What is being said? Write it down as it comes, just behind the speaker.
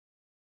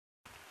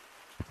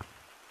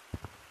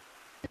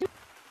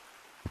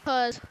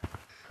Cause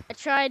I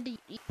tried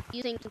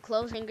using the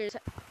clothes hangers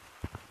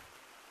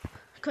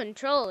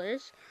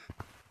controllers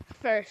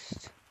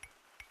first.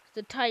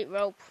 The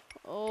tightrope.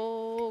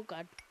 Oh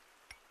god.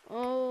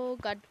 Oh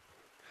god.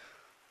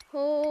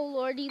 Oh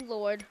lordy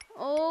lord.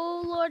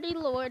 Oh lordy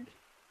lord.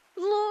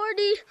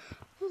 Lordy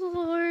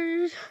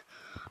lord.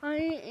 I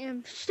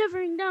am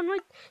shivering down my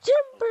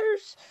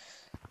timbers.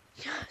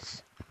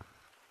 Yes.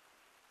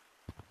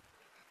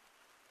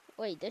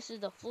 Wait, this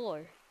is the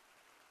floor.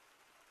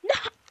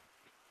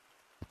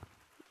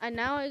 And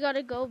now I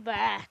gotta go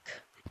back.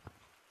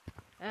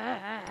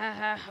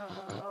 Back.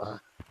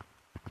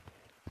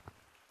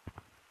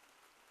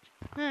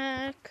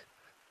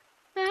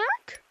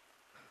 Back.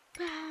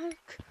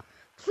 Back.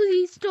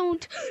 Please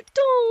don't.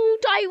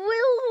 Don't. I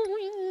will.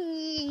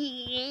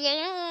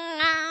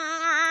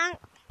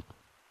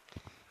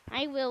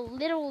 I will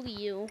little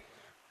you.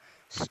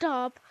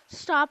 Stop.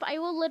 Stop. I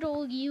will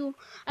little you.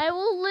 I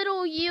will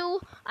little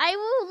you. I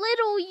will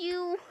little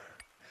you.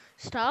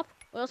 Stop,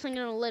 or else I'm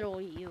gonna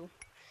little you.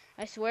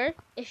 I swear,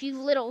 if you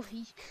little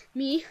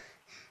me,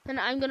 then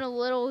I'm gonna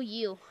little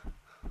you.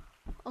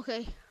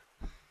 Okay.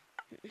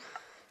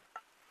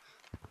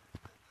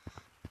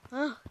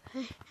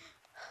 Okay.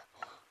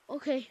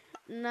 Okay,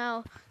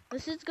 now,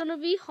 this is gonna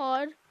be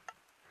hard.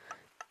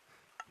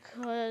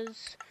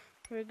 Because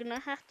we're gonna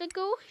have to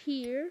go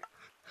here.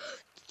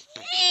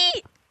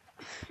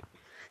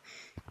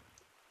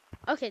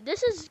 Okay,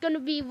 this is gonna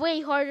be way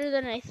harder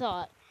than I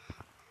thought.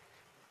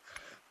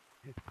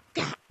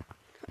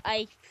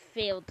 I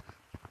failed.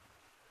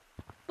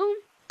 Boom.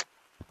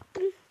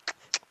 Boom.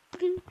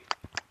 Boom.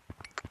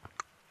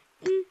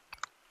 Boom.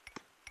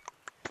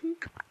 Boom.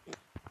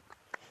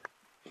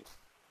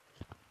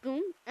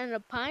 Boom. And a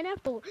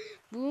pineapple.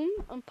 Boom.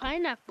 A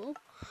pineapple.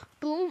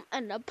 Boom.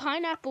 And a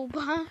pineapple.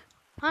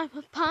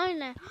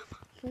 Pineapple.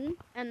 Boom.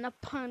 And a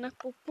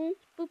pineapple. Boom.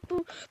 Boom.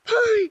 Boom.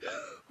 Pine.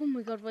 Oh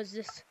my god, what's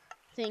this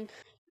thing?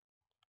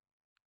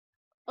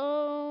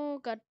 Oh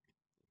god.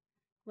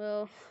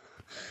 Well,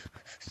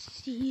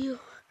 see you.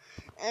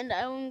 And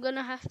I'm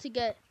gonna have to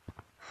get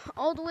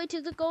all the way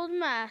to the gold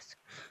mask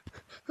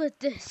with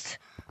this.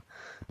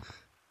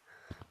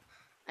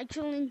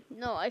 Actually,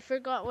 no, I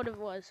forgot what it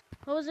was.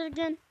 What was it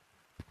again?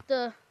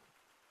 The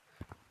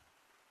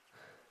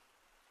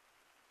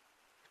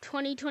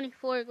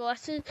 2024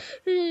 glasses.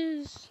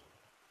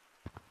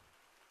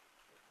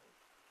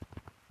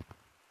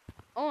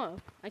 Oh,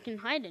 I can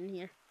hide in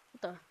here.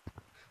 What the?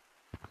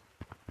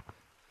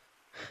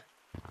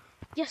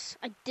 Yes,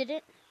 I did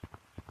it.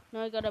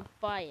 Now I gotta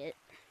buy it.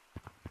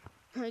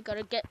 Now I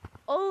gotta get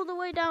all the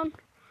way down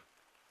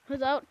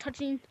without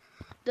touching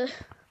the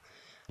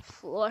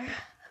floor.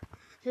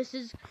 This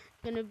is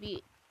gonna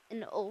be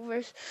an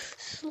over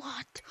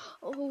slot.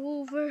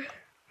 Over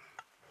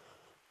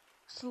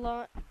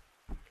slot.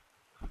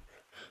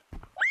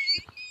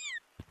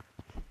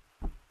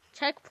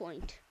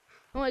 Checkpoint.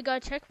 Oh, I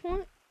got a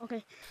checkpoint?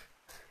 Okay.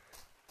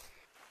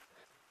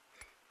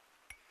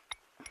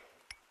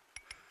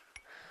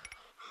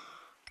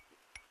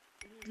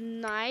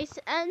 Nice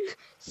and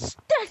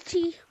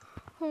steady.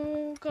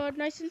 Oh god,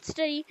 nice and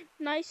steady.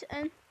 Nice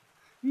and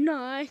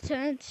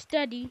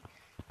steady.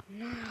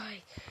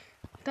 Nice.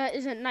 That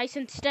isn't nice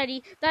and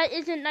steady. That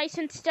isn't nice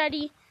and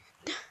steady.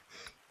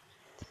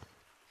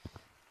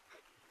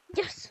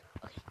 Yes.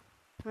 Okay.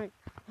 Alright.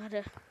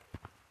 Gotta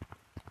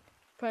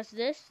press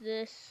this.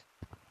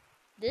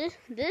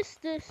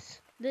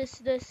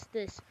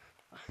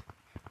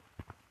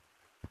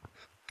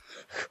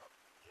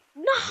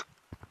 No.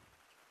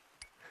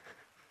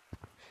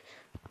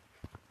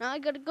 Now I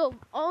gotta go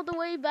all the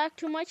way back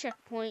to my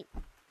checkpoint.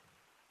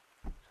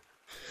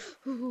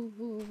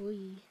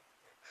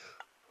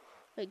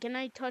 Wait, can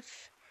I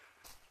touch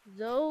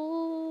those?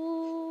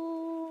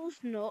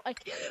 No, I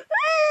can't.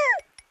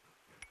 Ah!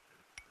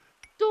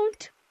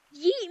 Don't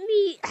yeet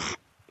me.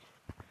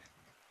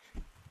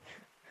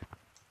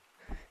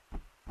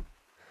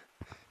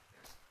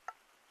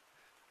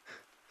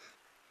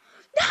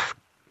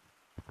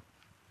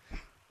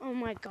 Oh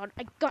my god,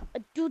 I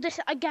gotta do this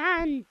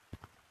again.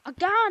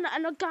 Again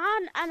and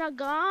again and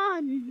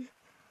again.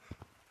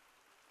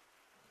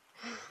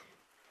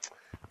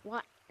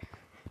 What?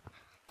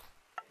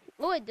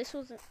 Oh wait, this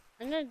wasn't.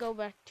 I'm gonna go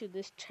back to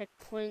this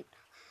checkpoint.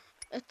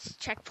 It's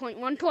checkpoint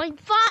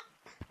 1.5.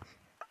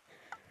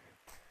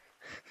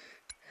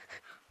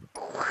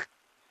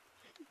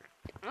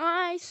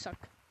 I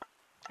suck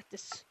at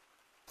this.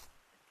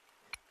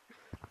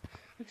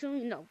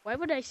 Actually, no. Why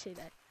would I say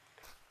that?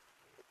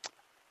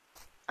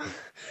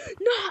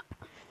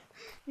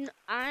 No,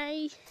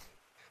 I.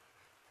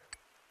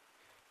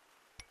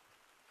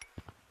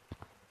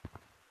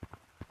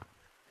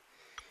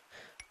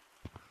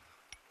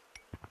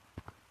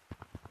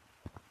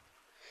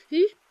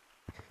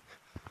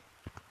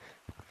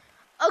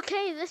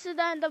 Okay, this is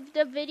the end of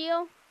the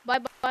video. Bye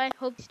bye.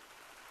 Hope.